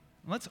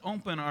Let's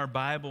open our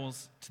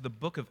Bibles to the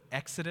book of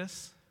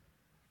Exodus,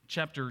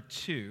 chapter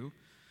 2.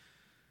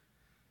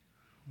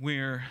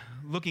 We're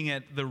looking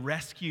at the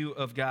rescue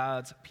of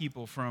God's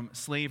people from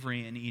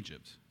slavery in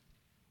Egypt.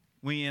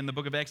 We, in the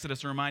book of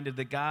Exodus, are reminded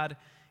that God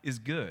is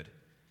good.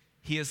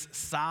 He is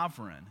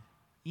sovereign,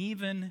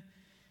 even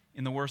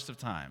in the worst of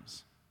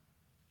times.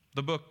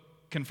 The book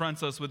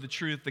confronts us with the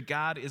truth that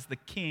God is the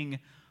king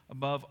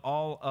above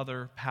all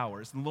other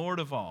powers, Lord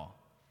of all,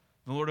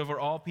 the Lord over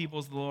all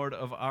peoples, the Lord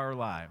of our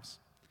lives.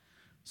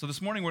 So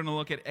this morning we're going to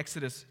look at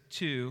Exodus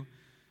 2,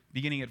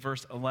 beginning at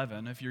verse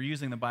 11. If you're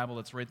using the Bible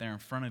that's right there in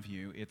front of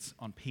you, it's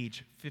on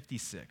page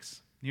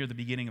 56, near the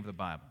beginning of the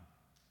Bible.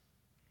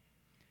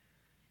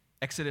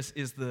 Exodus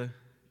is the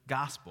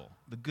gospel,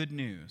 the good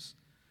news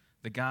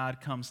that God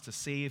comes to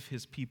save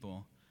his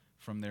people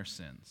from their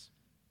sins.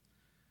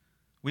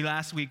 We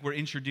last week were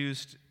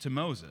introduced to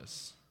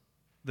Moses,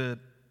 the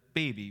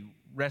baby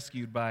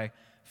rescued by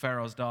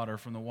Pharaoh's daughter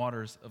from the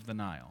waters of the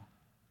Nile.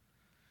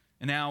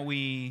 And now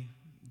we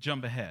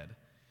jump ahead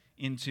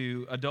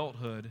into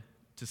adulthood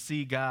to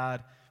see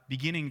God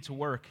beginning to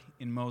work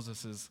in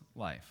Moses'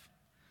 life.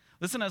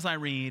 Listen as I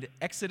read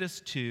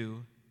Exodus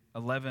 2,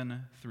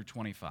 11 through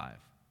 25.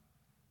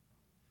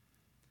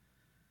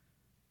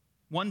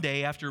 One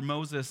day after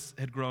Moses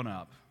had grown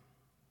up,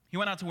 he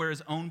went out to where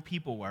his own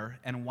people were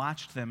and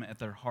watched them at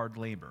their hard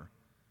labor.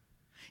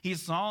 He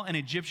saw an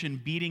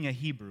Egyptian beating a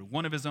Hebrew,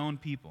 one of his own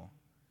people.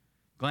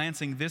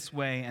 Glancing this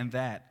way and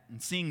that,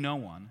 and seeing no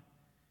one,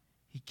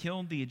 he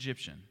killed the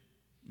Egyptian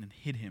and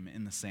hid him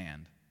in the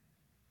sand.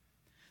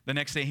 The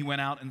next day he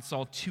went out and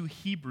saw two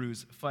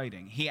Hebrews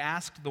fighting. He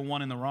asked the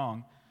one in the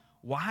wrong,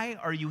 "Why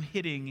are you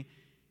hitting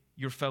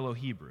your fellow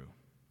Hebrew?"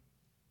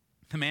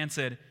 The man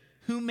said,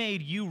 "Who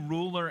made you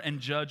ruler and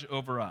judge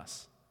over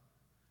us?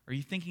 Are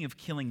you thinking of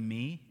killing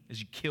me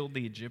as you killed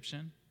the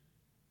Egyptian?"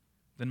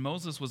 Then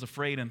Moses was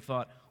afraid and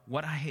thought,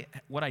 what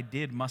I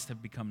did must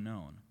have become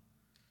known.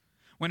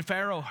 When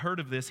Pharaoh heard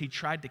of this, he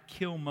tried to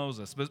kill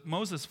Moses. But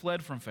Moses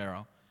fled from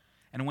Pharaoh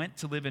and went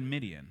to live in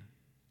Midian,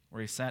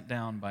 where he sat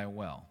down by a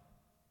well.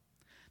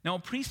 Now a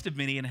priest of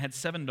Midian had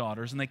 7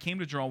 daughters, and they came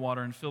to draw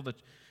water and fill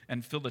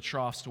the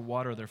troughs to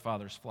water their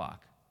father's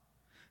flock.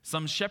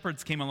 Some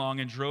shepherds came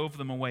along and drove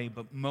them away,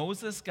 but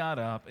Moses got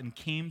up and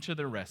came to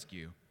their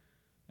rescue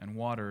and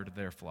watered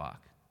their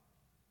flock.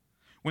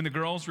 When the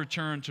girls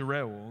returned to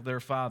Reuel, their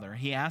father,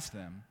 he asked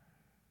them,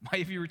 "Why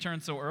have you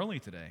returned so early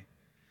today?"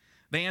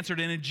 They answered,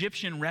 "An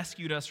Egyptian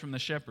rescued us from the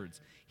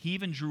shepherds. He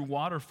even drew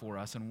water for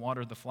us and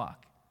watered the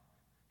flock."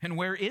 "And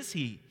where is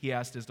he?" he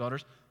asked his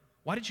daughters.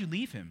 "Why did you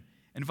leave him?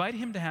 Invite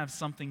him to have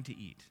something to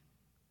eat."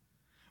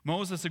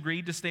 Moses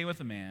agreed to stay with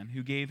the man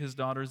who gave his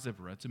daughter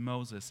Zipporah to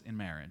Moses in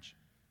marriage.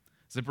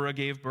 Zipporah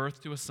gave birth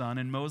to a son,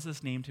 and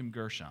Moses named him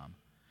Gershom,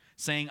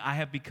 saying, "I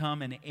have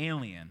become an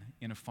alien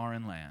in a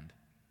foreign land."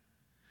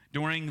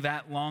 During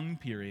that long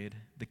period,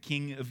 the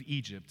king of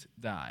Egypt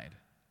died.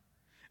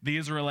 The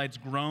Israelites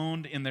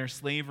groaned in their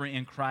slavery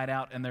and cried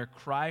out, and their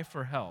cry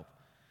for help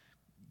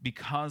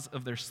because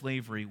of their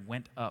slavery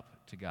went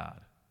up to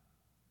God.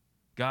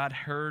 God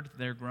heard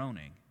their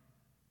groaning,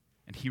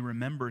 and he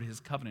remembered his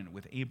covenant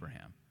with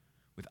Abraham,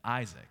 with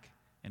Isaac,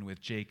 and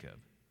with Jacob.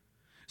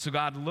 So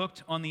God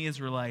looked on the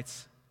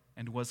Israelites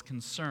and was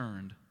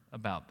concerned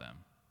about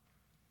them.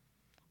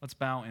 Let's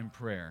bow in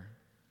prayer,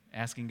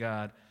 asking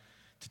God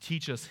to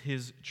teach us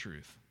his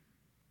truth.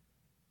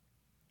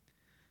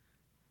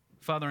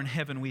 Father in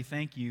heaven, we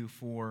thank you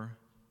for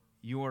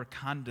your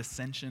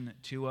condescension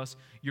to us,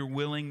 your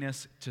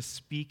willingness to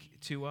speak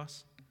to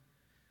us.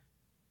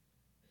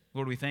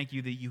 Lord, we thank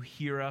you that you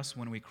hear us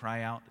when we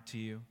cry out to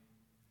you.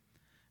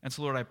 And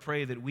so, Lord, I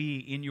pray that we,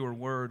 in your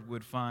word,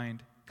 would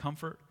find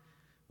comfort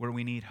where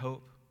we need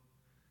hope,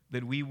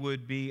 that we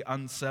would be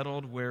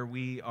unsettled where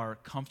we are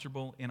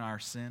comfortable in our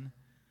sin.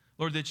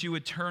 Lord, that you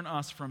would turn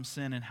us from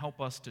sin and help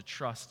us to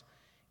trust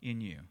in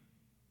you.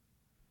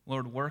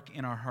 Lord, work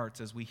in our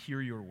hearts as we hear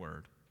your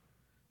word.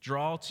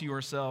 Draw to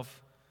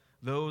yourself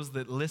those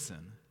that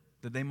listen,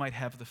 that they might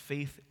have the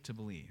faith to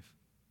believe.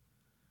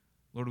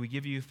 Lord, we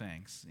give you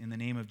thanks in the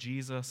name of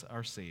Jesus,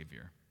 our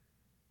Savior.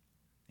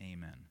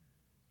 Amen.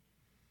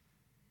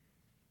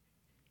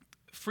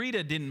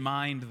 Frida didn't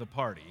mind the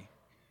party.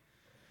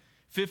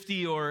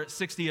 50 or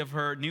 60 of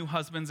her new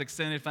husband's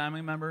extended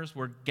family members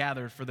were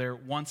gathered for their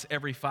once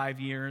every 5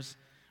 years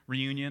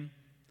reunion.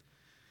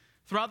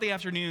 Throughout the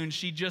afternoon,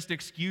 she just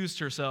excused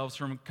herself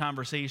from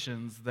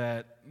conversations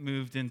that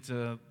moved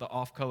into the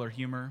off-color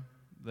humor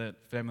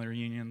that family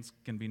reunions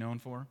can be known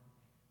for.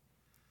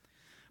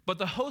 But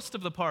the host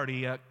of the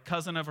party, a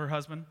cousin of her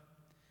husband,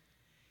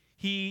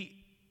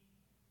 he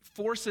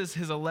forces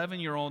his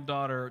 11-year-old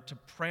daughter to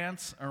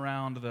prance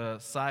around the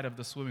side of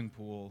the swimming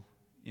pool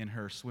in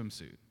her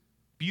swimsuit,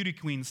 beauty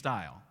queen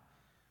style,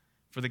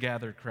 for the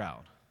gathered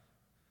crowd.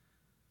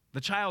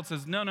 The child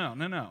says,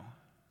 no.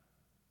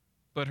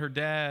 But her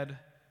dad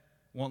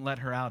won't let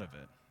her out of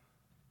it.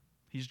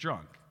 He's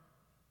drunk.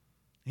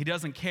 He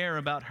doesn't care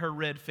about her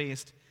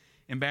red-faced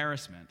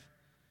embarrassment.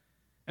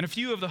 And a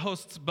few of the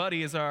host's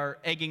buddies are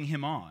egging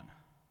him on.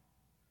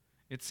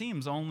 it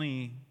seems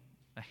only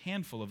a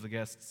handful of the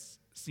guests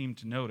seem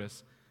to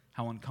notice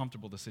how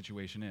uncomfortable the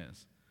situation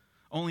is.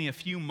 Only a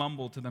few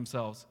mumble to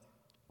themselves,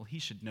 well, he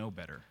should know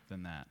better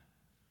than that.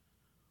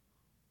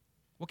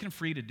 What can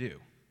Frida do?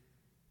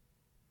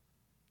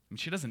 I mean,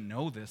 she doesn't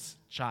know this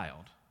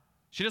child.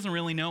 She doesn't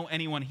really know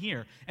anyone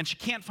here, and she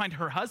can't find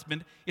her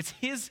husband. It's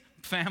his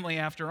family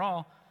after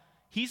all.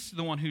 He's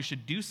the one who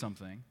should do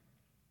something.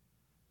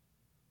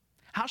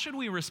 How should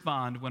we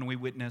respond when we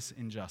witness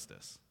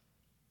injustice?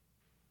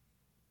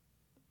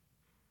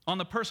 On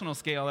the personal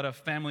scale at a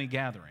family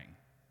gathering,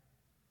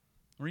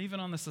 or even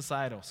on the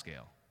societal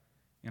scale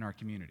in our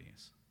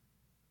communities.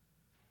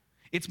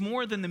 It's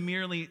more than the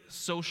merely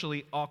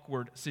socially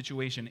awkward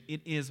situation.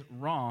 It is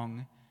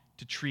wrong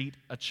to treat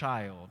a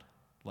child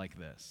like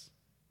this.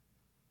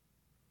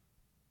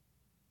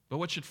 But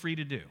what should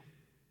Frida do?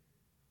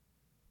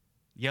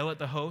 Yell at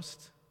the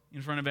host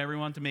in front of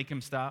everyone to make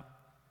him stop?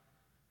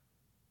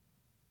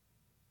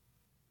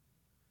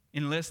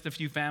 Enlist a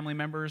few family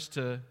members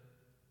to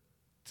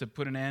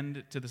put an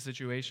end to the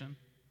situation?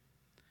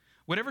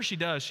 Whatever she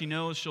does, she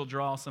knows she'll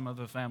draw some of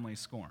the family's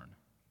scorn.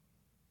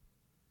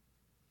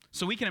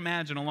 So we can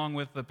imagine, along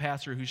with the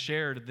pastor who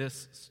shared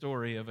this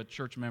story of a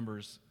church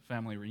member's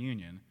family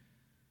reunion,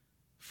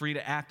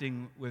 Frida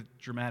acting with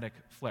dramatic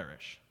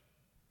flourish.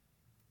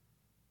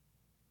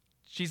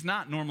 She's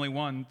not normally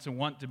one to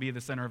want to be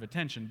the center of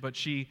attention, but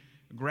she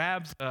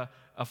grabs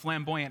a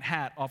flamboyant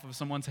hat off of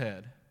someone's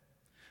head,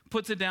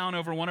 puts it down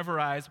over one of her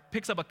eyes,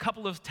 picks up a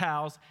couple of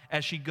towels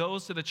as she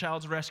goes to the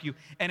child's rescue,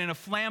 and in a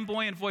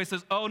flamboyant voice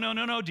says, "Oh,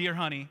 no, dear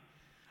honey.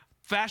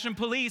 Fashion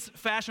police,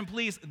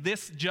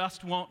 this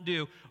just won't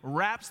do."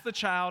 Wraps the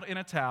child in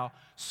a towel,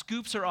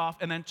 scoops her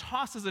off, and then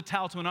tosses a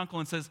towel to an uncle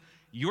and says,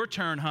 "Your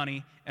turn,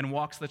 honey," and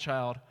walks the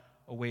child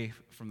away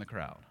from the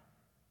crowd.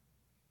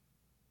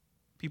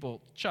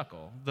 People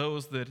chuckle.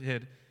 Those that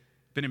had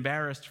been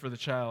embarrassed for the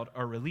child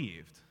are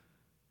relieved.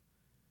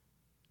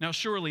 Now,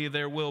 surely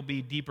there will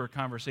be deeper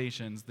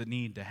conversations that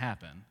need to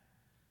happen.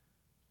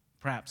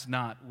 Perhaps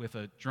not with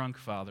a drunk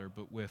father,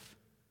 but with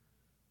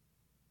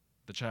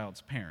the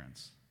child's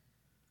parents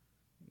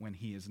when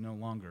he is no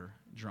longer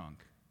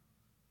drunk.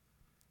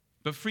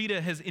 But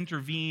Frida has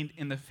intervened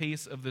in the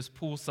face of this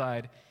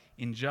poolside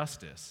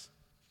injustice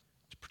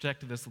to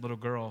protect this little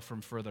girl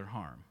from further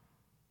harm.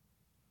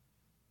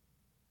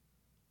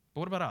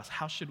 But what about us?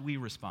 How should we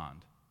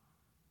respond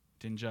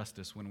to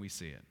injustice when we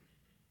see it?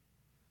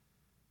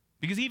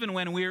 Because even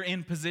when we're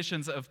in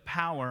positions of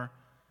power,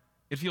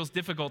 it feels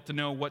difficult to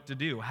know what to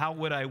do. How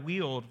would I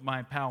wield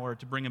my power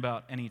to bring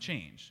about any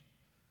change?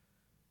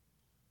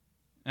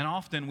 And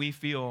often we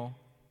feel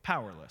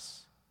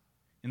powerless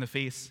in the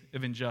face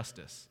of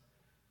injustice,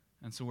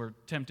 and so we're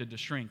tempted to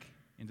shrink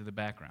into the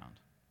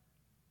background.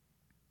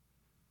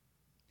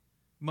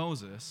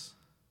 Moses,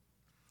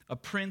 a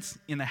prince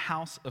in the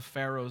house of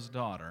Pharaoh's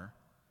daughter,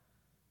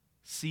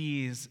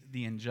 sees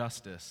the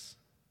injustice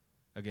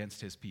against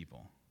his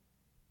people.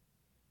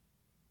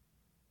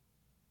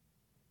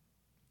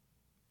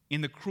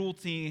 In the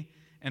cruelty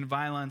and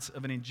violence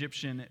of an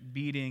Egyptian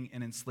beating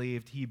an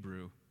enslaved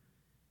Hebrew,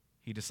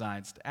 he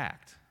decides to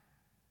act.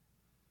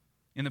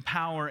 In the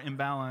power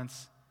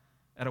imbalance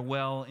at a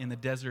well in the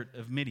desert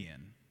of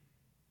Midian,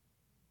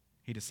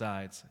 he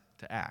decides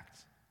to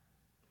act.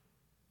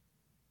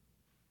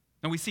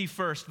 Now we see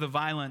first the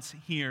violence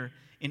here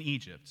in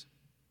Egypt.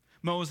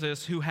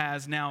 Moses, who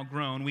has now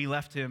grown, we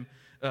left him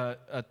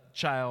a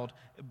child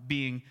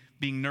being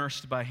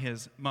nursed by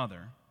his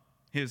mother,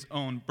 his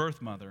own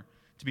birth mother,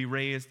 to be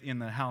raised in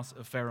the house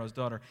of Pharaoh's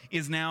daughter,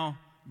 is now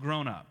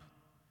grown up.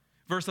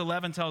 Verse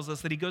 11 tells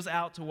us that he goes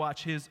out to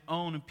watch his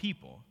own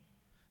people.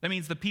 That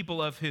means the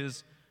people of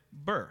his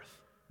birth,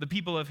 the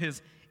people of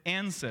his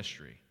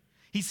ancestry.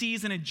 He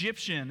sees an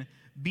Egyptian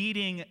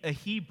beating a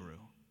Hebrew.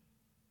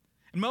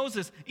 And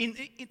Moses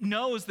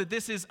knows that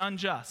this is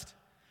unjust.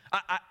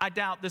 I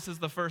doubt this is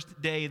the first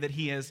day that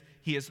he has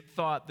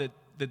thought that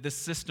this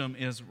system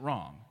is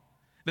wrong,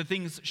 that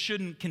things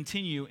shouldn't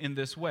continue in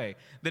this way,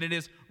 that it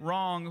is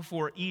wrong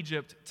for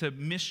Egypt to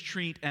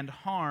mistreat and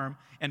harm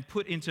and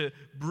put into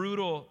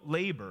brutal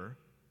labor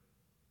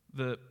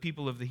the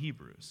people of the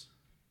Hebrews.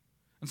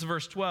 And so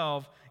verse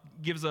 12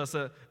 gives us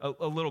a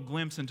little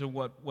glimpse into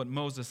what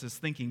Moses is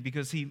thinking,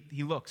 because he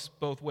looks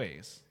both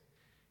ways.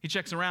 He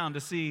checks around to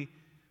see,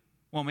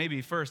 well,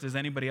 maybe first, is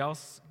anybody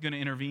else going to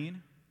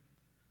intervene?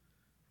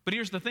 But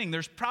here's the thing,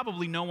 there's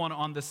probably no one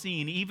on the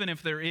scene, even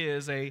if there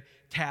is a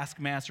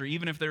taskmaster,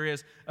 even if there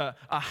is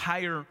a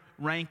higher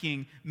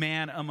ranking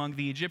man among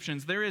the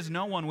Egyptians, there is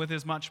no one with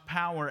as much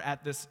power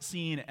at this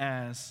scene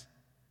as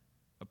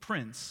a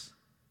prince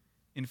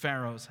in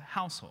Pharaoh's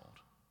household.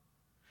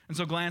 And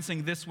so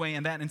glancing this way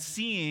and that and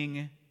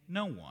seeing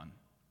no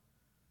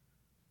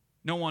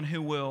one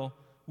who will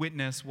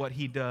witness what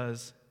he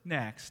does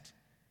next,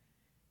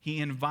 he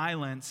in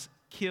violence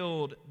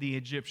killed the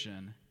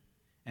Egyptian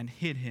and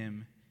hid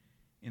him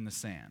in the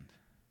sand.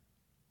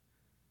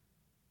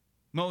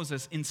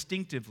 Moses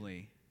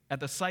instinctively, at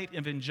the sight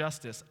of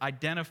injustice,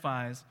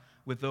 identifies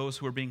with those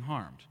who are being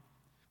harmed,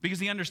 because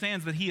he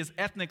understands that he is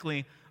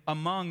ethnically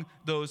among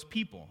those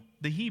people,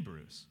 the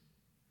Hebrews.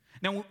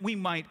 Now, we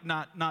might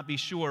not be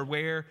sure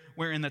where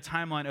in the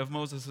timeline of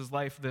Moses'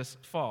 life this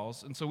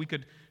falls, and so we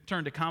could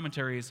turn to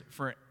commentaries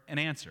for an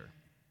answer.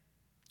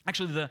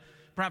 Actually,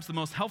 perhaps the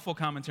most helpful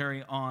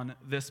commentary on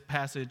this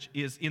passage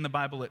is in the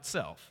Bible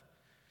itself.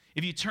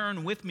 If you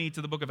turn with me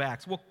to the book of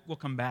Acts, we'll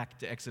come back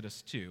to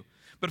Exodus 2,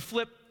 but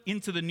flip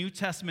into the New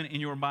Testament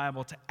in your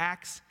Bible to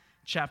Acts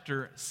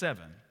chapter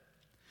 7.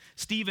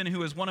 Stephen,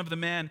 who is one of the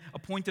men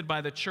appointed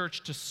by the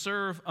church to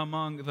serve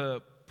among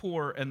the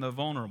poor and the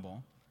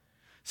vulnerable,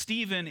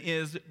 Stephen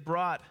is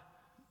brought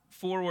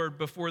forward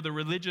before the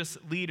religious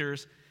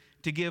leaders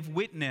to give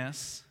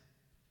witness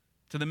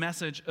to the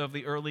message of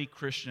the early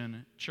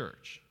Christian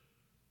church.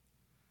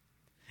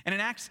 And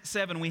in Acts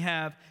 7, we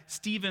have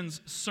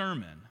Stephen's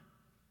sermon,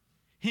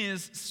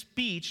 his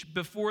speech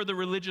before the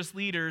religious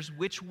leaders,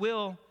 which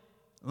will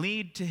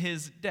lead to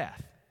his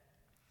death.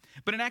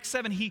 But in Acts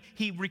 7,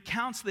 he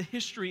recounts the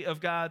history of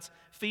God's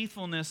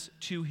faithfulness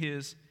to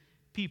his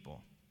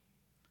people.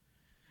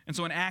 And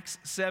so in Acts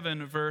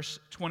 7, verse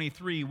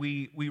 23,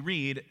 we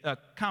read a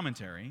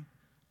commentary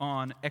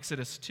on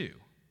Exodus 2.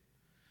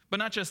 But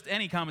not just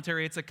any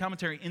commentary, it's a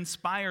commentary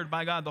inspired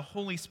by God. The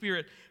Holy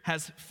Spirit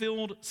has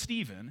filled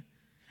Stephen,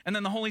 and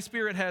then the Holy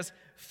Spirit has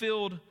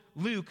filled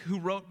Luke, who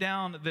wrote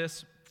down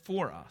this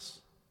for us.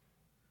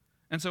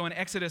 And so in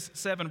Exodus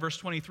 7, verse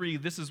 23,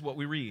 this is what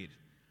we read.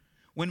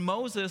 When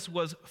Moses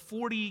was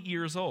 40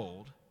 years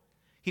old,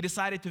 he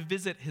decided to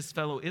visit his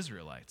fellow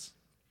Israelites.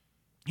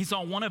 He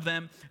saw one of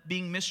them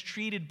being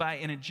mistreated by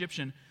an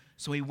Egyptian,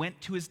 so he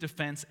went to his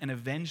defense and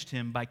avenged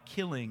him by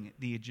killing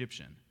the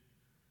Egyptian.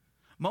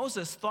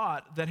 Moses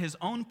thought that his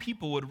own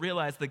people would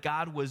realize that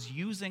God was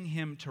using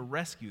him to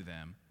rescue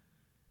them,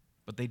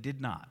 but they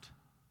did not.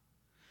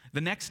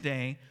 The next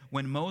day,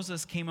 when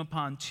Moses came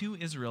upon two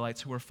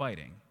Israelites who were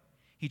fighting,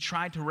 he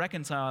tried to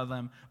reconcile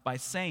them by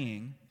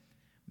saying,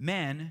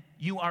 "Men,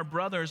 you are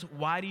brothers,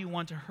 why do you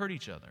want to hurt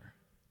each other?"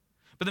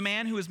 But the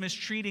man who was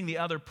mistreating the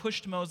other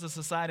pushed Moses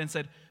aside and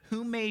said,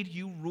 "Who made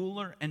you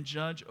ruler and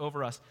judge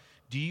over us?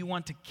 Do you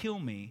want to kill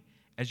me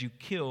as you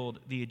killed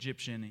the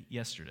Egyptian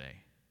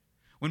yesterday?"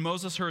 When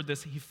Moses heard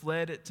this, he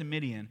fled to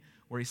Midian,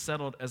 where he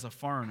settled as a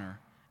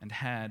foreigner and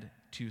had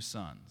 2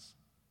 sons.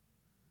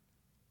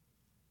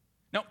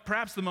 Now,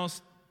 perhaps the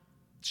most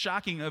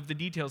shocking of the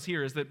details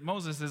here is that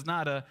Moses is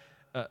not a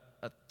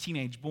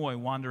teenage boy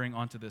wandering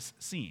onto this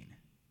scene.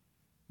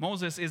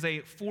 Moses is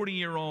a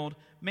 40-year-old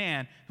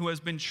man who has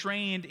been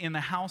trained in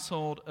the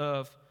household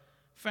of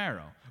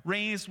Pharaoh,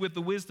 raised with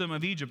the wisdom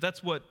of Egypt.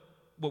 That's what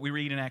we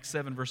read in Acts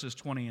 7, verses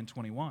 20 and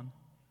 21,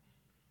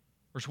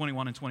 or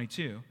 21 and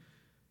 22.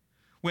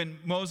 When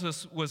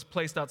Moses was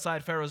placed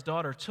outside, Pharaoh's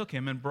daughter took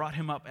him and brought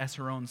him up as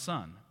her own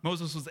son.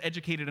 Moses was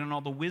educated in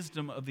all the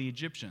wisdom of the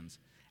Egyptians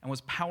and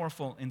was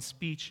powerful in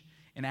speech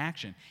and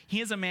action.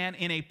 He is a man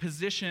in a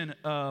position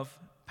of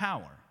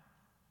power.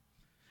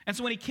 And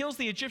so when he kills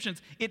the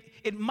Egyptians,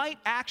 it might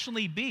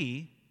actually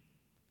be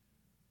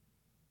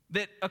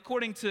that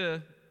according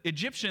to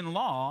Egyptian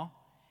law,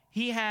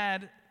 he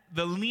had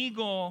the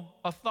legal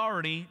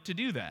authority to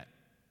do that.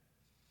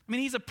 I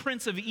mean, he's a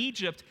prince of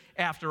Egypt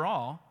after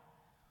all.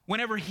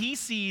 Whenever he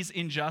sees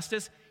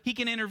injustice, he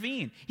can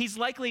intervene. He's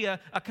likely a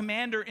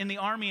commander in the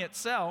army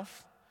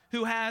itself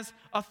who has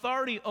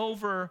authority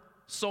over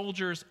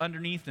soldiers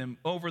underneath him,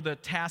 over the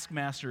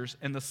taskmasters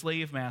and the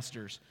slave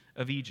masters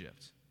of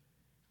Egypt.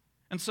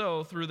 And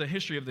so, through the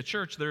history of the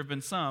church, there have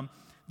been some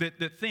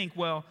that think,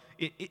 well,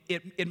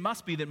 it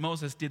must be that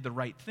Moses did the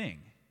right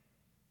thing.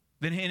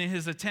 That in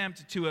his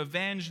attempt to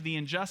avenge the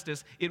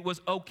injustice, it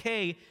was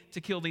okay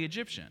to kill the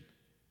Egyptian.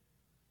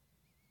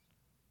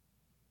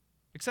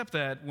 Except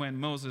that when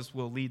Moses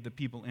will lead the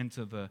people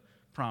into the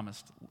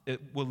promised,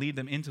 it will lead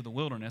them into the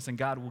wilderness, and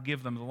God will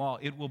give them the law,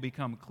 it will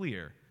become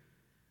clear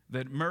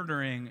that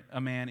murdering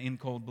a man in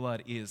cold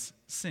blood is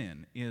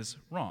sin, is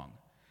wrong.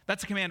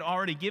 That's a command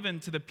already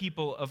given to the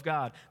people of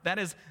God. That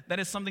is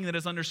something that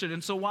is understood.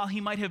 And so while he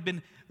might have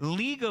been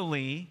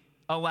legally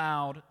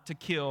allowed to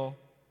kill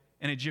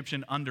an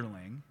Egyptian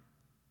underling,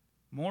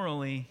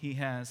 morally he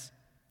has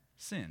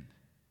sinned.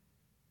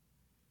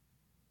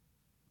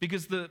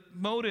 Because the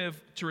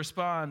motive to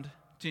respond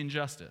to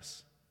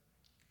injustice,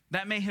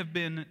 that may have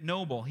been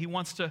noble. He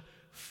wants to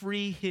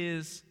free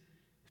his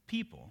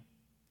people,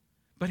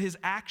 but his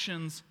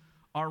actions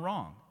are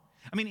wrong.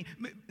 I mean,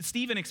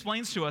 Stephen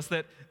explains to us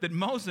that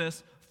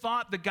Moses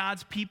thought that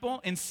God's people,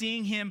 in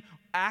seeing him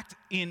act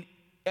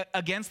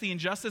against the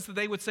injustice, that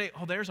they would say,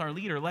 "Oh, there's our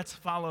leader, let's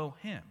follow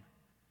him."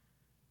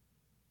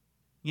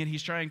 Yet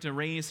he's trying to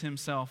raise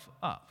himself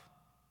up.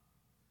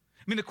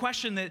 I mean, the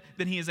question that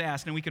he is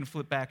asked, and we can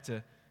flip back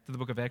to the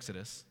book of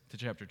Exodus, to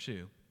chapter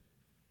 2.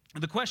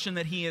 The question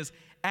that he is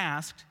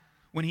asked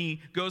when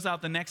he goes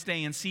out the next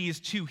day and sees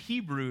 2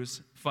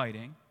 Hebrews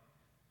fighting,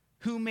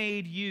 "Who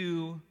made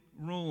you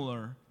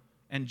ruler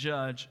and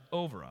judge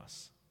over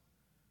us?"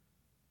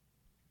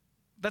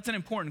 That's an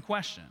important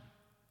question.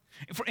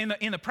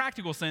 In the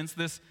practical sense,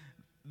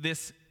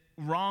 this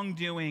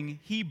wrongdoing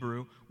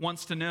Hebrew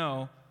wants to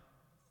know,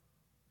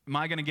 am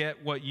I going to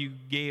get what you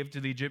gave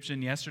to the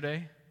Egyptian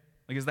yesterday?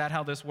 Like, is that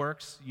how this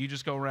works? You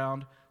just go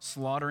around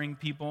slaughtering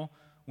people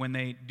when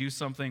they do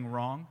something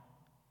wrong?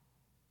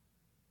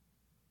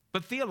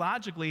 But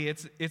theologically,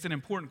 it's an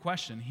important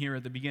question here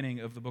at the beginning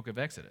of the book of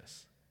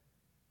Exodus.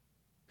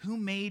 Who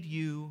made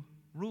you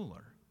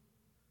ruler?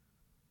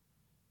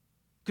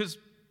 Because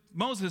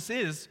Moses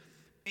is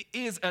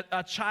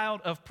a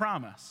child of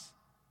promise,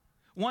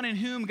 one in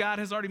whom God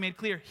has already made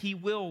clear he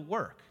will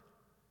work.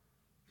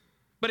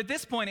 But at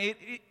this point,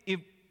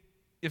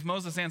 if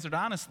Moses answered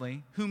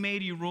honestly, who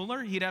made you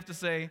ruler? He'd have to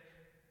say,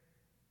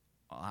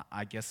 well,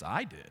 I guess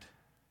I did.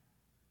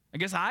 I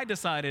guess I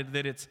decided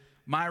that it's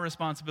my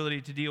responsibility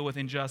to deal with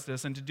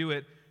injustice and to do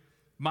it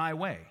my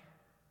way.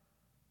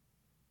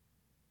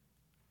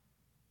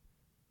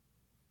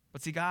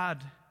 But see,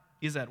 God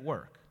is at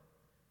work.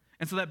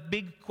 And so that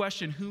big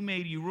question, who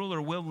made you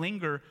ruler, will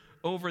linger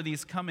over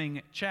these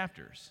coming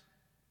chapters.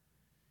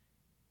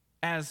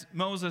 As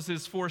Moses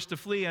is forced to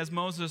flee, as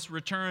Moses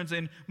returns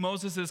in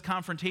Moses'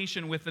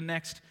 confrontation with the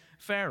next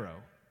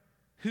Pharaoh,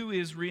 who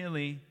is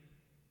really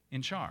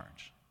in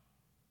charge?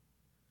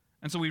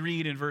 And so we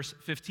read in verse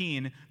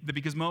 15 that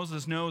because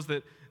Moses knows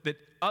that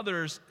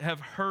others have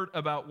heard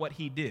about what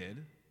he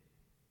did,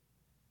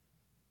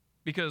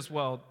 because,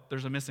 well,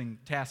 there's a missing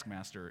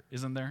taskmaster,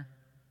 isn't there?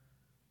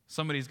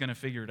 Somebody's going to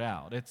figure it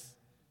out. It's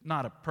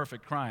not a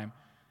perfect crime.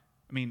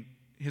 I mean,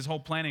 his whole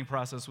planning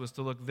process was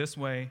to look this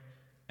way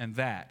and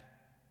that.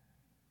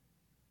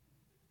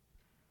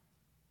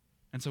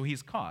 And so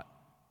he's caught.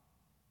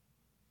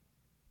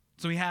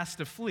 So he has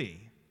to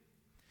flee.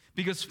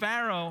 Because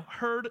Pharaoh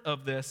heard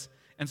of this,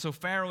 and so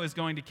Pharaoh is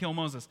going to kill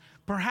Moses.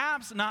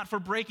 Perhaps not for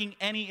breaking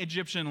any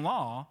Egyptian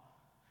law,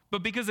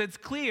 but because it's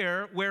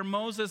clear where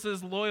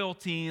Moses'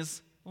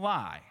 loyalties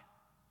lie.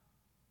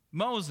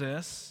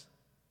 Moses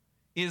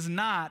is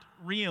not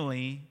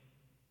really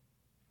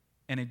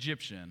an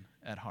Egyptian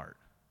at heart.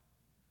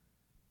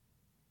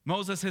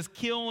 Moses has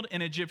killed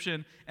an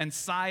Egyptian and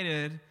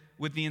sided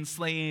with the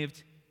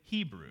enslaved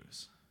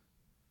Hebrews.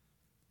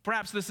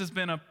 Perhaps this has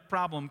been a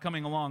problem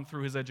coming along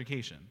through his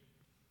education.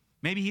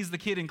 Maybe he's the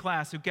kid in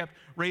class who kept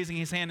raising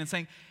his hand and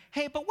saying,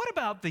 hey, but what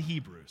about the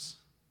Hebrews?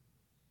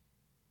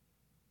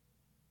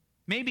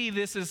 Maybe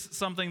this is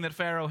something that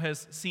Pharaoh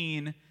has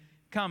seen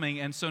coming,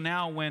 and so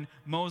now when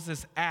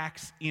Moses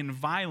acts in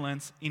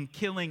violence in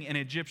killing an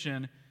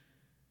Egyptian,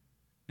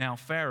 now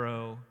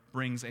Pharaoh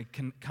brings a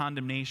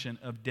condemnation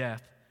of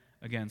death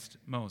against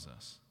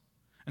Moses.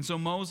 And so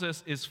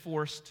Moses is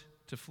forced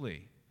to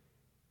flee.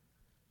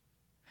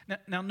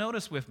 Now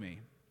notice with me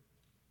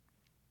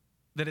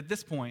that at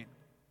this point,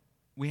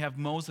 we have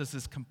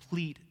Moses'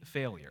 complete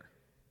failure.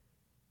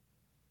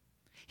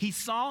 He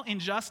saw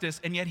injustice,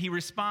 and yet he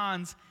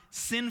responds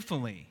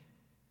sinfully.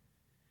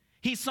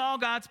 He saw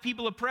God's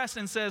people oppressed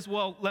and says,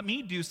 well, let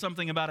me do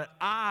something about it.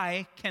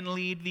 I can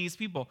lead these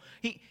people.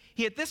 He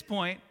at this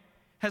point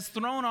has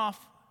thrown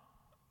off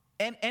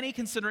any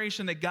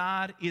consideration that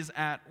God is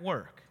at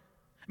work.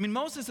 I mean,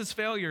 Moses'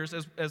 failures,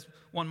 as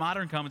one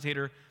modern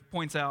commentator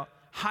points out,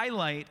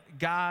 highlight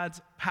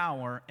God's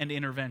power and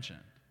intervention.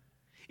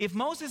 If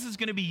Moses is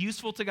going to be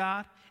useful to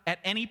God at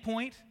any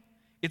point,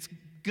 it's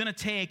going to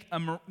take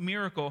a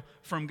miracle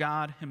from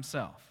God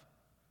himself.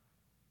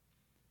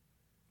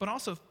 But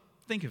also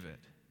think of it.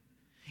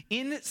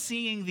 In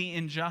seeing the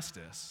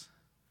injustice,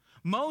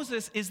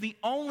 Moses is the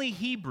only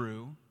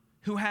Hebrew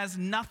who has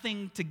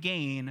nothing to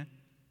gain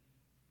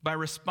by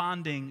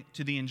responding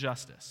to the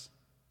injustice.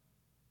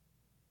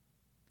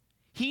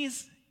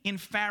 He's in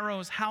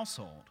Pharaoh's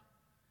household,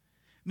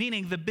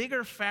 meaning the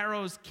bigger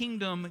Pharaoh's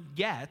kingdom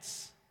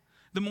gets,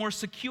 the more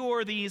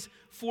secure these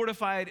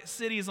fortified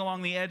cities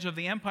along the edge of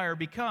the empire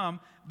become,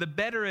 the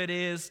better it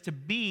is to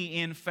be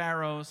in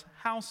Pharaoh's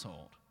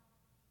household.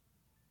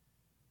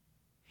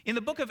 In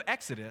the book of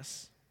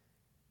Exodus,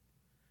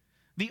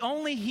 the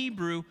only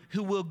Hebrew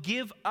who will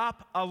give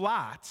up a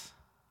lot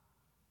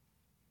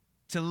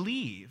to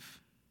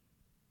leave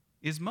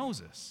is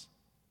Moses.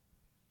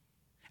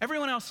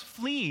 Everyone else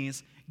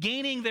flees,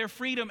 gaining their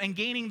freedom and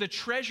gaining the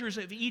treasures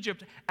of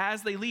Egypt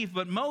as they leave.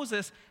 But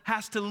Moses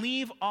has to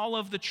leave all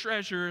of the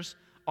treasures,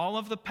 all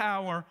of the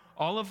power,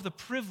 all of the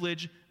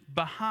privilege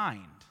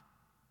behind.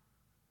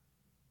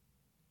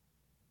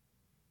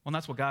 Well,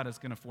 that's what God is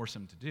going to force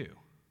him to do.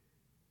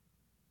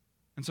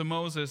 And so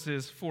Moses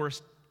is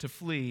forced to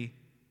flee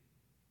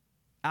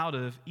out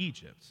of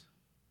Egypt.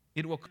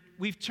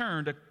 We've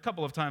turned a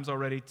couple of times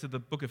already to the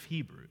book of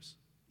Hebrews,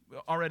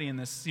 already in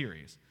this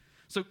series.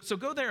 So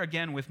go there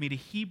again with me to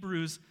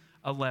Hebrews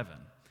 11.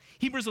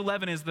 Hebrews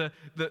 11 is the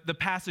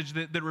passage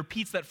that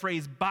repeats that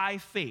phrase, by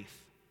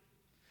faith.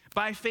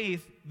 By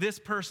faith, this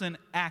person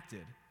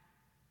acted.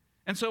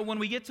 And so when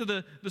we get to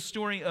the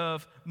story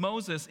of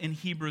Moses in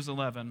Hebrews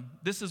 11,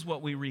 this is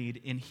what we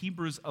read in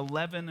Hebrews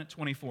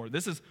 11:24.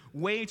 This is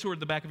way toward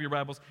the back of your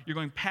Bibles. You're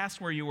going past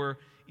where you were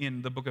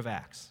in the book of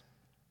Acts.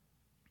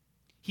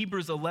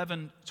 Hebrews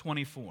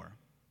 11:24.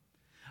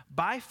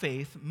 By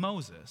faith,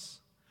 Moses,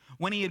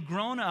 when he had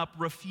grown up,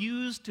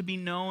 refused to be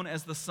known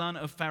as the son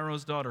of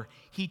Pharaoh's daughter.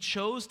 He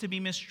chose to be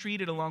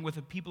mistreated along with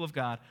the people of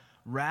God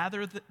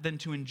rather than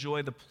to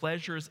enjoy the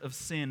pleasures of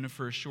sin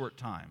for a short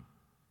time.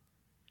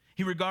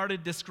 He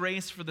regarded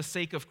disgrace for the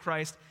sake of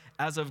Christ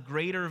as of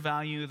greater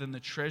value than the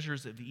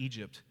treasures of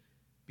Egypt,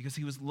 because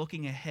he was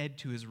looking ahead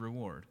to his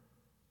reward.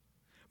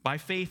 By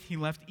faith, he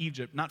left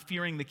Egypt, not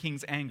fearing the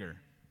king's anger.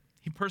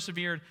 He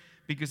persevered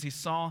because he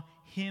saw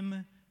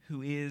him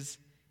who is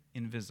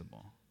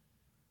invisible.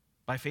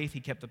 By faith, he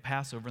kept the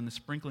Passover and the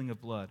sprinkling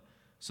of blood,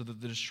 so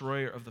that the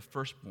destroyer of the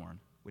firstborn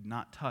would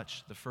not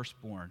touch the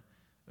firstborn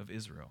of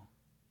Israel.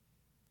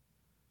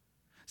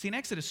 See, in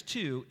Exodus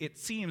 2, it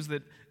seems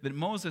that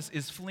Moses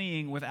is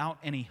fleeing without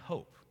any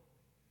hope.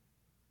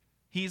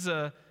 He's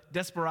a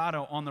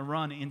desperado on the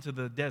run into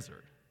the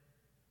desert.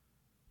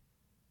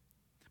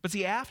 But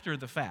see, after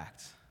the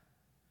fact,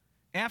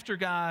 after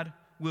God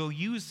will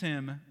use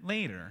him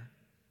later,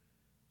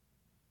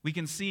 we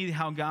can see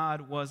how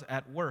God was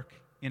at work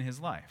in his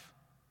life.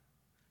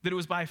 That it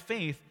was by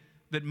faith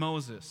that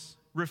Moses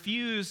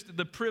refused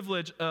the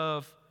privilege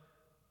of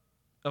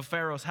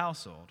Pharaoh's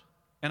household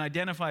and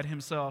identified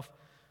himself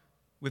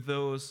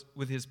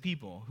with his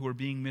people who were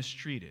being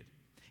mistreated.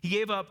 He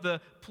gave up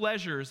the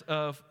pleasures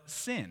of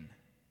sin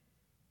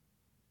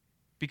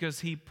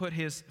because he put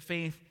his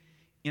faith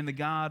in the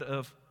God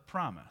of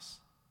promise.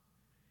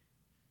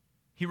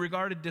 He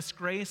regarded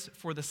disgrace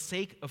for the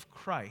sake of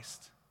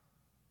Christ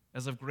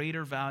as of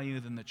greater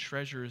value than the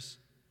treasures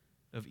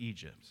of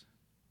Egypt.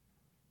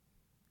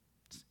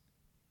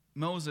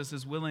 Moses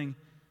is willing,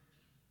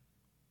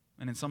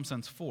 and in some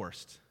sense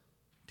forced,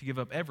 to give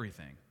up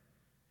everything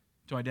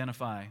to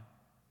identify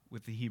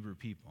with the Hebrew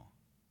people.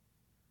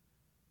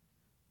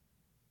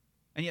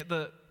 And yet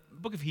the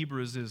book of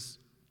Hebrews is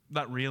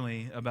not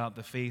really about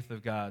the faith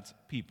of God's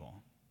people.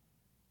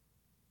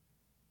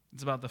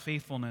 It's about the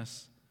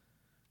faithfulness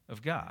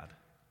of God.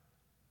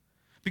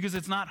 Because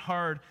it's not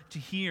hard to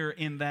hear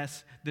in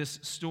this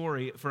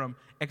story from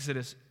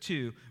Exodus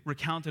 2,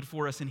 recounted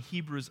for us in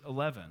Hebrews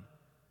 11,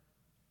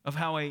 of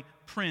how a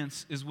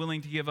prince is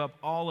willing to give up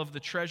all of the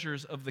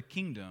treasures of the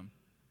kingdom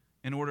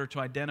in order to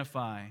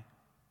identify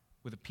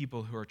with the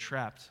people who are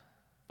trapped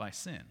by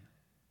sin.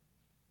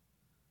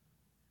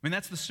 I mean,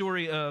 that's the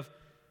story of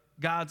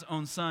God's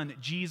own Son,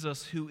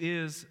 Jesus, who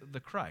is the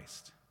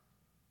Christ.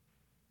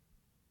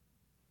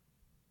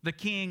 The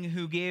King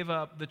who gave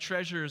up the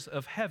treasures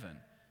of heaven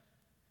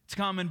to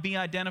come and be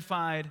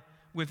identified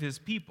with his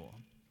people.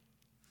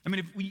 I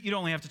mean, you'd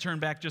only have to turn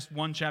back just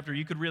one chapter.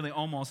 You could really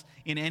almost,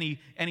 in any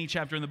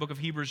chapter in the book of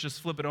Hebrews,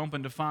 just flip it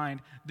open to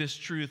find this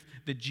truth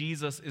that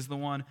Jesus is the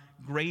one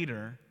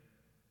greater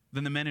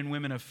than the men and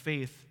women of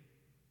faith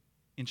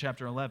in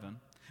chapter 11.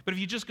 But if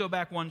you just go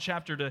back one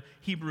chapter to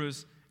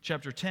Hebrews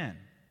chapter 10,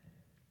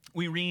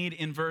 we read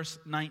in verse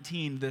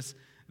 19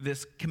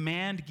 this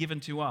command given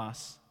to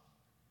us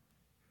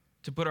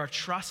to put our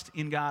trust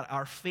in God,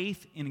 our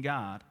faith in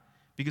God,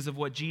 because of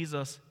what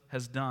Jesus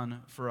has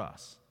done for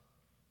us.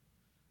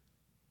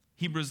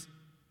 Hebrews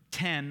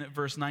 10,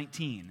 verse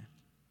 19.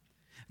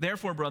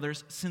 Therefore,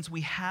 brothers, since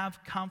we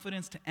have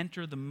confidence to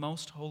enter the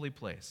most holy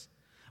place,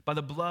 by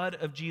the blood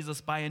of Jesus,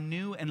 by a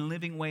new and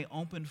living way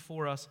opened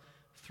for us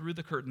through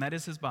the curtain, that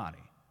is his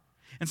body.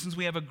 And since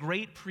we have a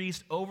great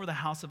priest over the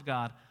house of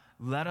God,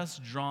 let us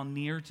draw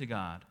near to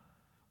God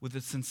with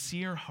a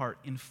sincere heart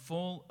in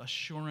full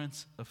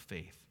assurance of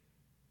faith,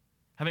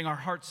 having our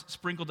hearts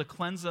sprinkled to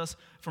cleanse us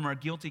from our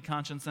guilty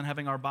conscience and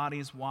having our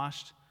bodies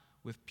washed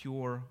with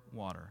pure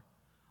water.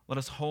 Let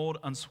us hold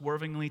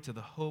unswervingly to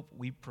the hope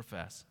we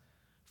profess,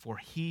 for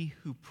he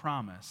who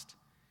promised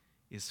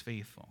is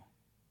faithful.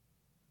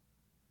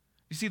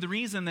 You see, the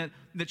reason that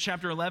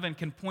chapter 11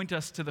 can point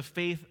us to the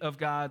faith of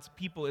God's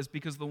people is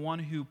because the one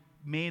who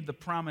made the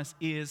promise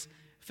is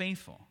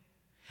faithful.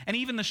 And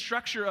even the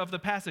structure of the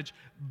passage,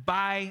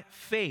 by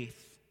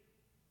faith.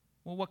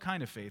 Well, what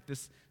kind of faith?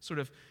 This sort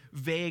of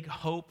vague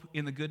hope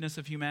in the goodness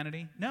of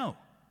humanity? No.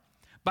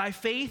 By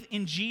faith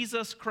in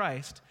Jesus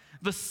Christ,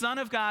 the Son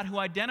of God who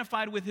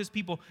identified with his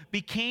people,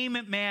 became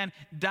man,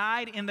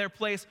 died in their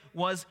place,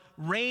 was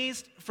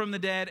raised from the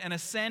dead, and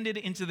ascended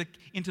into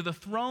the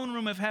throne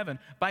room of heaven.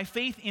 By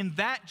faith in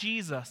that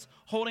Jesus,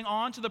 holding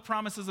on to the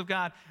promises of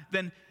God,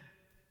 then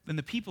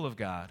the people of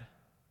God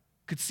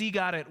could see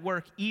God at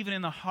work even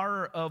in the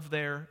horror of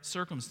their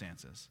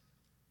circumstances.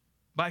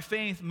 By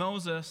faith,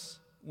 Moses,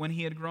 when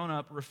he had grown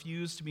up,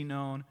 refused to be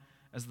known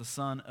as the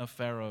son of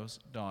Pharaoh's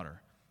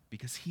daughter,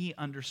 because he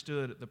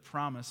understood the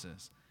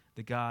promises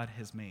that God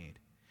has made.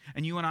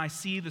 And you and I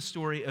see the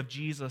story of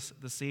Jesus,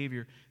 the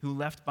Savior, who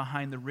left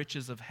behind the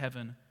riches of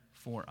heaven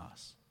for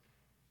us.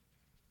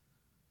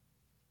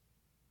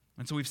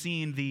 And so we've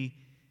seen the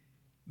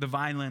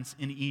violence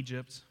in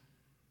Egypt.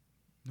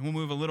 And we'll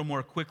move a little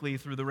more quickly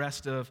through the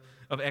rest of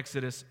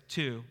Exodus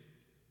 2.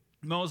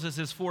 Moses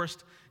is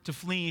forced to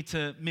flee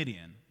to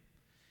Midian,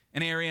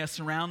 an area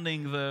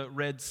surrounding the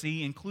Red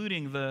Sea,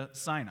 including the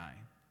Sinai,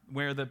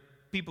 where the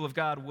people of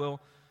God will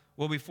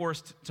be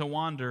forced to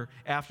wander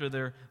after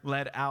they're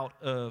led out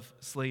of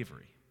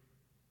slavery.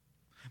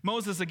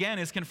 Moses, again,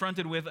 is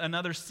confronted with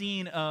another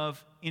scene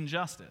of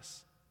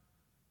injustice.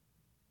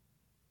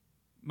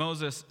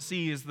 Moses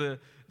sees the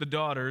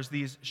daughters,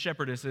 these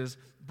shepherdesses,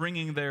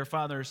 bringing their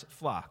father's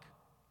flock.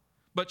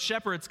 But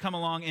shepherds come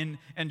along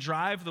and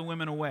drive the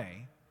women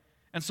away.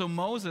 And so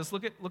Moses,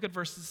 look at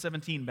verse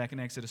 17 back in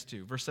Exodus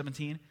 2. Verse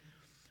 17,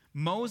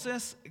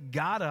 Moses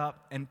got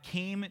up and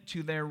came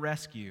to their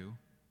rescue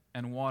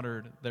and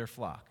watered their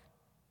flock.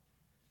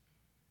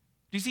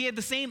 Do you see, he had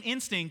the same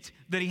instinct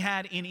that he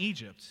had in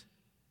Egypt.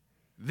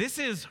 This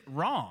is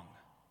wrong.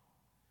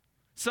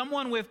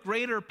 Someone with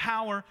greater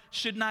power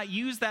should not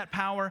use that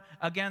power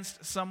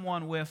against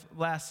someone with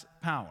less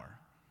power.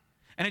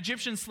 An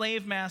Egyptian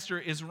slave master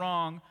is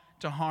wrong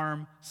to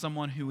harm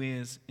someone who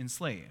is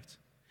enslaved.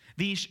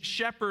 These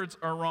shepherds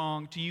are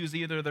wrong to use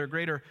either their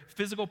greater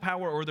physical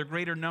power or their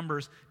greater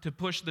numbers to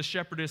push the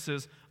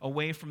shepherdesses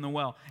away from the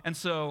well. And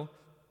so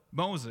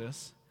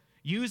Moses,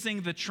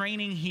 using the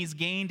training he's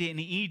gained in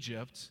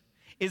Egypt,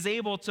 is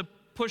able to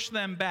push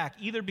them back,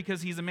 either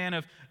because he's a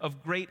man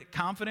of great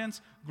confidence,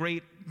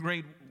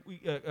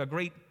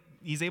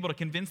 he's able to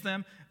convince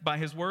them by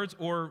his words,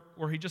 or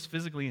he just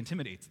physically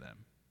intimidates them.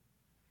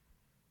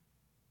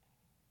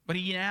 But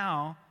he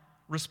now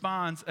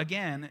responds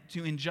again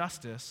to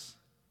injustice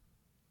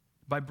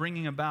by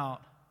bringing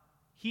about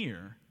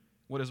here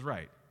what is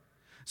right.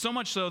 So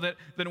much so that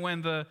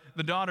when the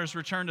daughters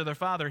return to their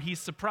father, he's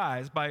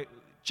surprised by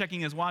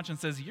checking his watch and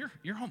says,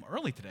 you're home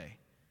early today.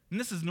 And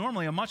this is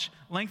normally a much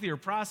lengthier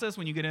process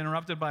when you get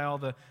interrupted by all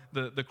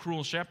the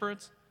cruel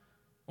shepherds.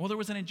 Well, there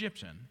was an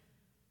Egyptian.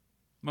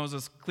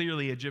 Moses,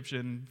 clearly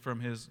Egyptian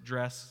from his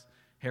dress,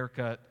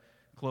 haircut,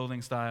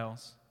 clothing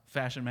styles,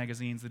 fashion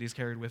magazines that he's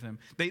carried with him.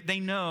 They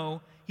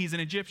know he's an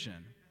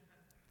Egyptian.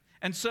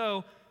 And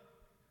so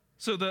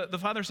the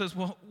father says,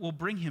 well, we'll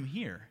bring him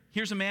here.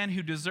 Here's a man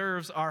who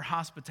deserves our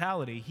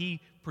hospitality.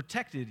 He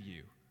protected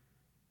you.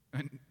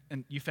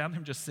 And you found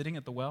him just sitting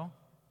at the well?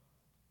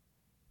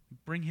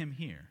 Bring him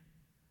here.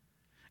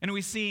 And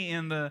we see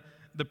in the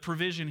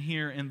provision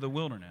here in the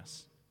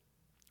wilderness,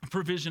 a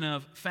provision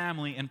of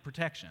family and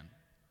protection.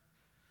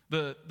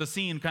 The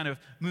scene kind of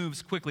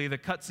moves quickly, the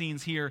cut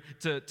scenes here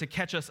to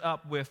catch us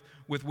up with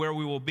where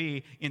we will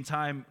be in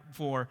time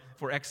for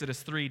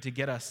Exodus 3 to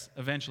get us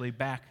eventually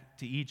back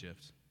to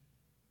Egypt.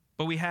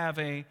 But we have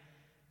a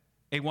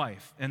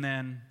wife and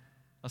then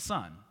a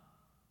son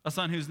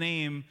whose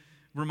name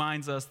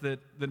reminds us that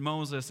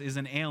Moses is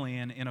an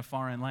alien in a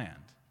foreign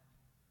land.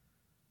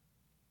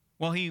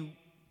 Well, he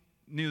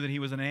knew that he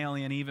was an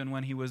alien even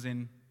when he was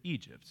in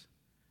Egypt,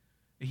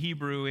 a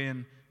Hebrew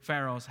in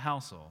Pharaoh's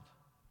household.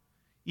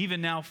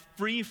 Even now,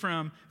 free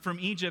from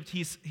Egypt,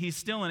 he's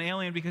still an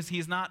alien because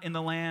he's not in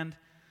the land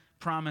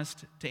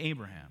promised to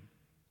Abraham.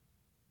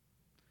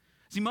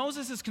 See,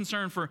 Moses'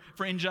 concern for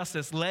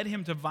injustice led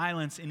him to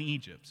violence in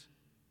Egypt.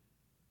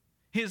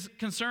 His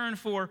concern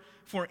for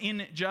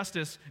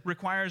injustice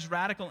requires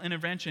radical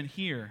intervention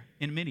here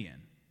in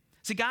Midian.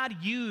 See, God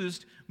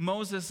used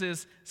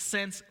Moses'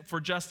 sense for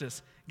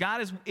justice.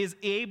 God is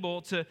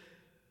able to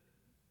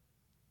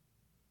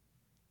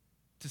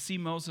see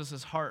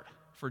Moses' heart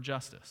for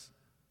justice.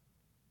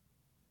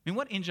 I mean,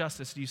 what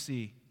injustice do you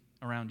see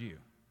around you?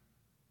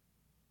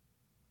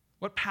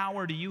 What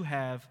power do you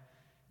have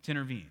to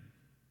intervene?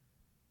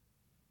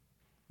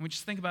 I mean,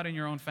 just think about it in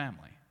your own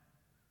family.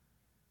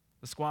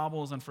 The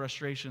squabbles and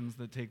frustrations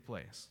that take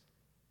place.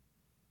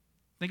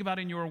 Think about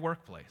it in your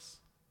workplace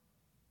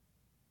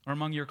or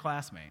among your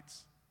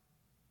classmates.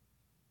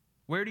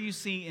 Where do you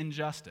see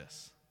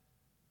injustice?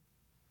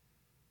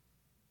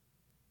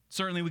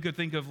 Certainly, we could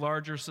think of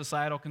larger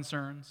societal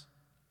concerns.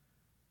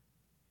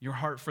 Your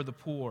heart for the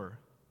poor,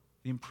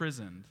 the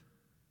imprisoned,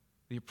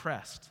 the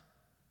oppressed,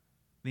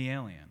 the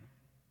alien.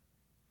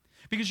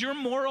 Because your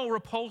moral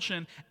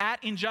repulsion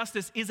at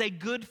injustice is a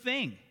good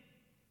thing.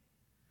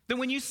 That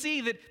when you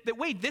see that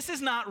wait, this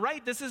is not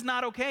right, this is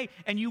not okay,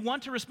 and you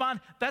want to respond,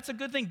 that's a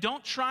good thing.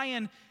 Don't try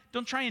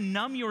and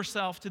numb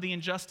yourself to the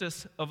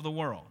injustice of the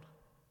world.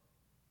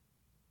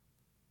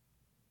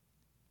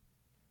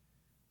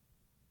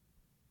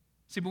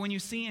 See, but when you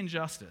see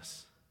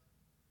injustice,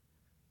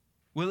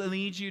 will it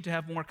lead you to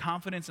have more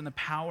confidence in the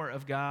power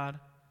of God,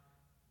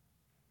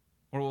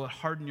 or will it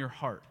harden your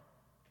heart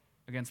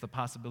against the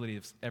possibility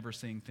of ever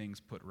seeing things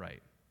put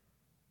right?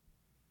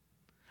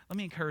 Let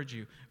me encourage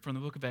you from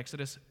the book of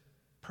Exodus,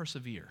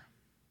 persevere.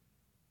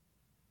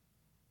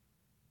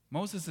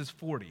 Moses is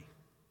 40.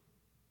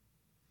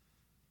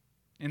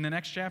 In the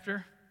next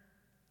chapter,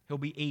 he'll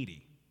be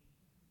 80.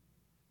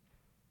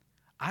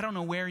 I don't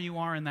know where you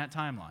are in that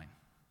timeline.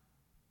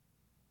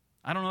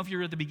 I don't know if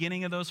you're at the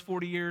beginning of those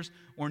 40 years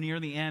or near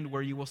the end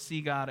where you will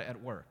see God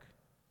at work.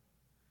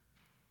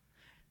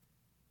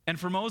 And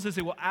for Moses,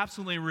 it will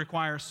absolutely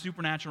require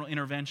supernatural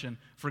intervention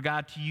for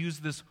God to use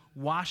this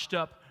washed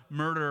up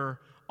murderer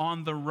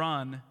on the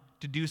run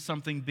to do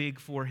something big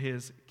for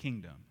his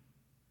kingdom.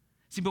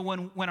 See, but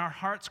when our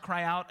hearts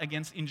cry out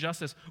against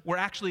injustice, we're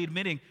actually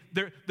admitting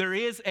there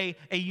is a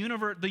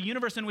universe, the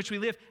universe in which we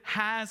live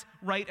has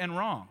right and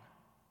wrong.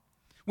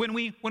 When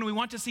we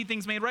want to see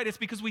things made right, it's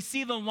because we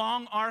see the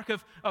long arc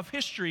of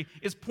history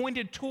is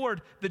pointed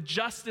toward the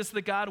justice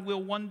that God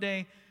will one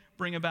day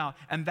bring about.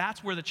 And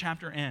that's where the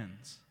chapter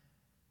ends.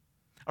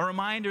 A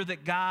reminder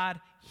that God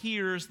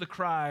hears the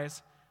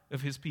cries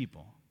of his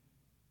people.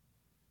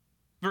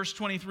 Verse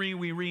 23,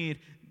 we read,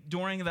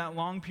 during that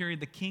long period,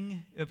 the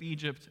king of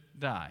Egypt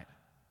died.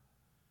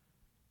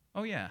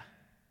 Oh yeah.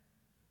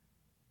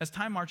 As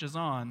time marches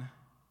on,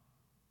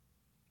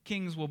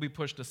 kings will be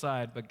pushed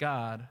aside, but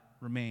God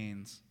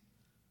remains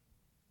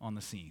on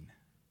the scene.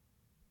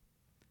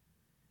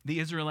 The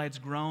Israelites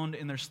groaned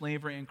in their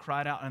slavery and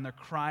cried out, and their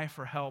cry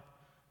for help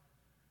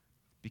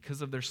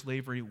because of their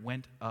slavery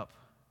went up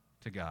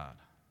to God.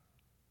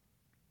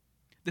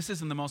 This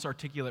isn't the most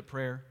articulate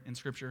prayer in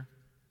Scripture.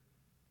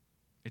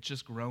 It's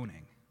just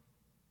groaning.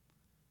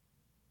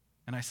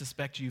 And I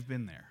suspect you've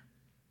been there,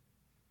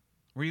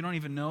 where you don't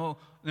even know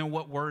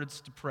what words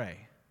to pray.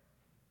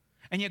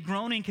 And yet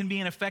groaning can be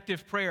an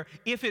effective prayer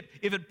if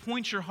it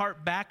points your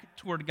heart back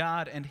toward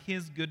God and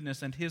his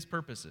goodness and his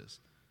purposes.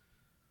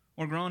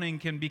 Or groaning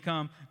can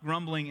become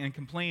grumbling and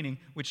complaining,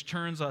 which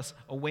turns us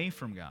away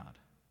from God.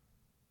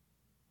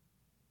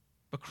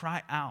 But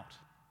cry out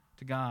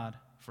to God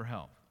for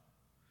help.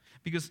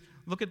 Because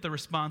look at the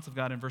response of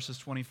God in verses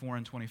 24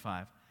 and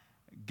 25.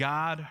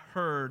 God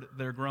heard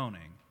their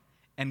groaning,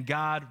 and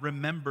God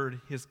remembered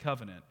his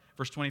covenant.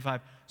 Verse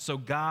 25, so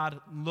God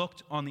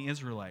looked on the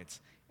Israelites,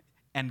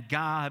 and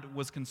God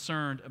was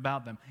concerned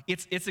about them.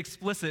 It's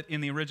explicit in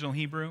the original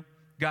Hebrew,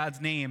 God's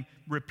name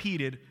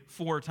repeated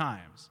 4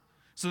 times,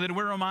 so that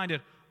we're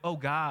reminded, oh,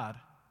 God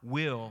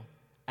will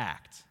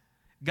act.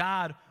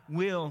 God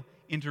will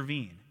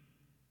intervene.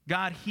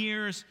 God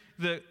hears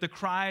the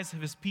cries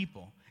of his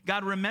people.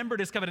 God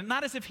remembered his covenant,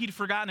 not as if he'd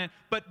forgotten it,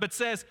 but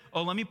says,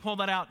 oh, let me pull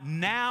that out.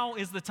 Now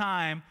is the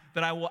time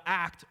that I will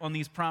act on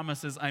these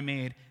promises I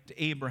made to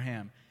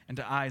Abraham and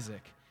to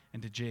Isaac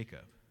and to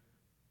Jacob.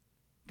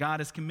 God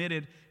is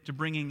committed to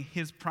bringing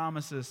his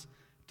promises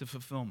to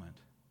fulfillment.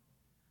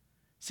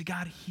 See,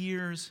 God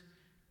hears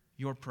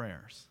your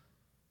prayers.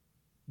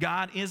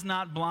 God is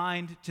not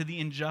blind to the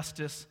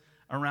injustice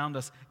around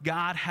us.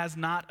 God has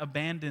not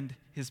abandoned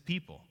his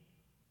people.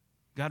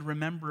 God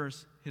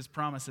remembers his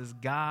promises.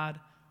 God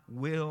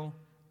will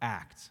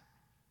act.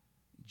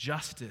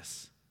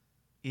 Justice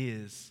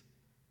is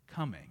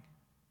coming.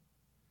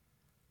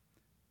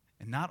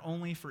 And not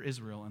only for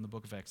Israel in the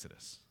book of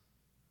Exodus.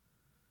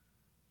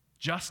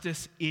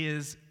 Justice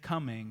is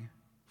coming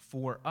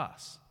for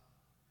us.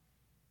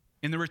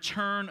 In the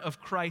return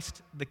of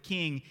Christ the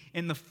King,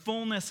 in the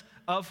fullness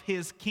of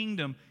his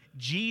kingdom,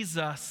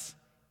 Jesus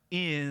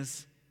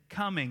is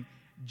coming.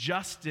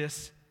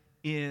 Justice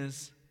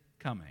is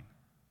coming.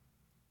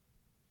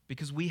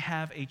 Because we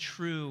have a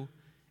true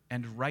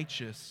and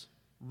righteous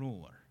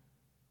ruler.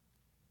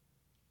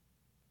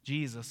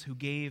 Jesus, who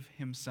gave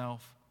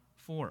himself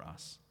for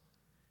us.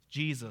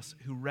 Jesus,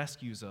 who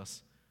rescues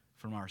us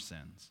from our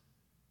sins.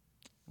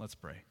 Let's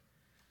pray.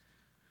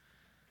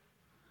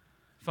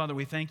 Father,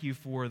 we thank you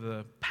for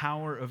the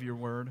power of your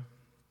word,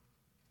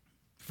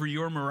 for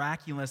your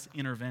miraculous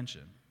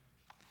intervention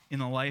in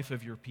the life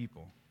of your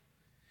people,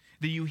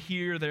 that you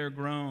hear their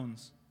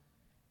groans,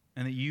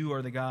 and that you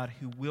are the God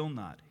who will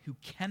not, who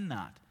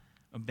cannot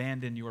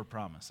abandon your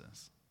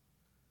promises.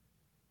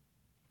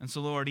 And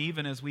so, Lord,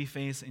 even as we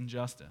face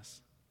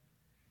injustice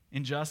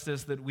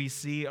that we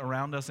see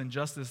around us,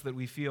 injustice that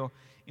we feel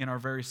in our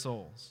very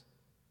souls,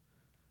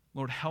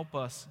 Lord, help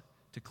us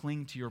to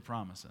cling to your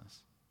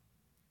promises.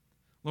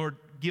 Lord,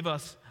 give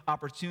us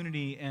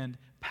opportunity and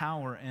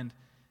power and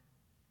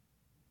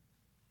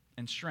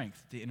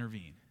strength to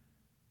intervene,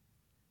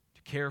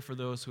 to care for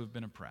those who have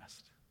been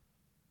oppressed,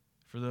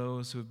 for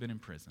those who have been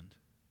imprisoned,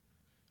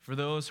 for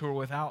those who are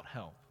without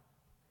help.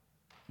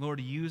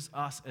 Lord, use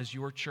us as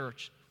your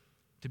church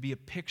to be a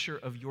picture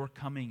of your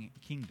coming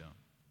kingdom,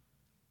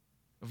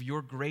 of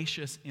your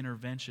gracious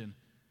intervention,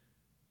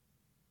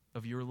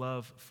 of your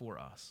love for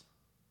us.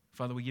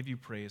 Father, we give you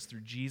praise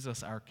through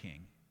Jesus our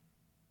King.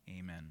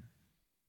 Amen.